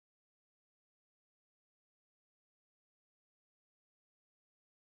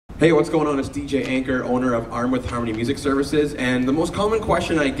Hey, what's going on? It's DJ Anchor, owner of ArmedWithHarmony Music Services, and the most common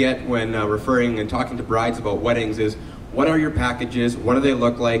question I get when referring and talking to brides about weddings is, what are your packages? What do they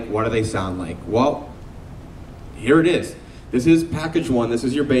look like? What do they sound like? Well, here it is. This is package one. This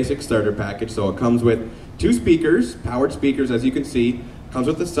is your basic starter package. So it comes with 2 speakers, powered speakers, as you can see. Comes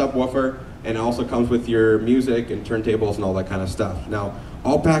with the subwoofer, and it also comes with your music and turntables and all that kind of stuff. Now,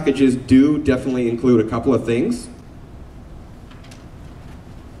 all packages do definitely include a couple of things.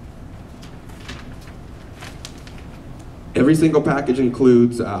 Every single package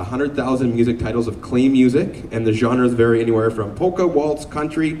includes 100,000 music titles of clean music, and the genres vary anywhere from polka, waltz,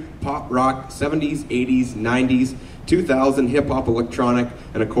 country, pop, rock, 70s, 80s, 90s, 2000, hip-hop, electronic,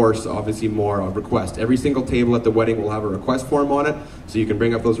 and of course, obviously more requests. Every single table at the wedding will have a request form on it, so you can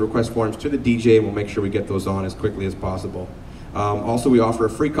bring up those request forms to the DJ, and we'll make sure we get those on as quickly as possible. Also, we offer a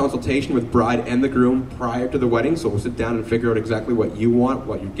free consultation with bride and the groom prior to the wedding, so we'll sit down and figure out exactly what you want,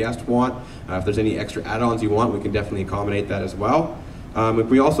 what your guests want. If there's any extra add-ons you want, we can definitely accommodate that as well. If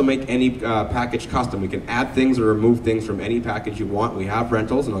we also make any package custom, we can add things or remove things from any package you want. We have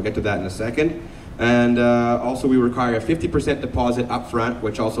rentals, and I'll get to that in a second. And also we require a 50% deposit up front,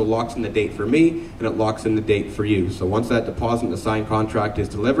 which also locks in the date for me, and it locks in the date for you. So once that deposit and the signed contract is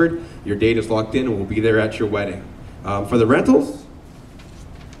delivered, your date is locked in and we'll be there at your wedding. For the rentals,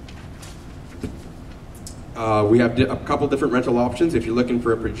 we have a couple different rental options. If you're looking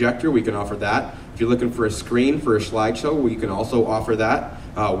for a projector, we can offer that. If you're looking for a screen for a slideshow, we can also offer that.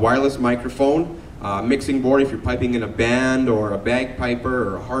 Wireless microphone, mixing board if you're piping in a band or a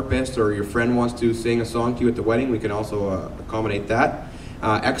bagpiper or a harpist, or your friend wants to sing a song to you at the wedding, we can also accommodate that.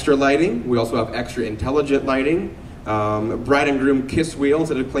 Extra lighting, we also have extra intelligent lighting. Bride and groom kiss wheels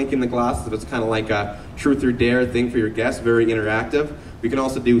that are clinking the glasses. It's kind of like a truth or dare thing for your guests, very interactive. We can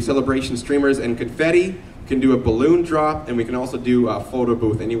also do celebration streamers and confetti. We can do a balloon drop, and we can also do a photo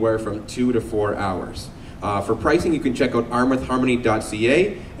booth anywhere from 2 to 4 hours. For pricing, you can check out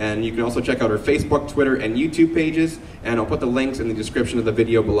armedwithharmony.ca, and you can also check out our Facebook, Twitter, and YouTube pages, and I'll put the links in the description of the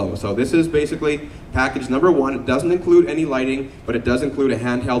video below. So this is basically package number 1. It doesn't include any lighting, but it does include a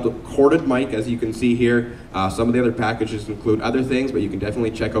handheld corded mic, as you can see here. Some of the other packages include other things, but you can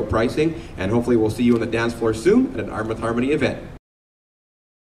definitely check out pricing, and hopefully we'll see you on the dance floor soon at an ArmedWithHarmony event.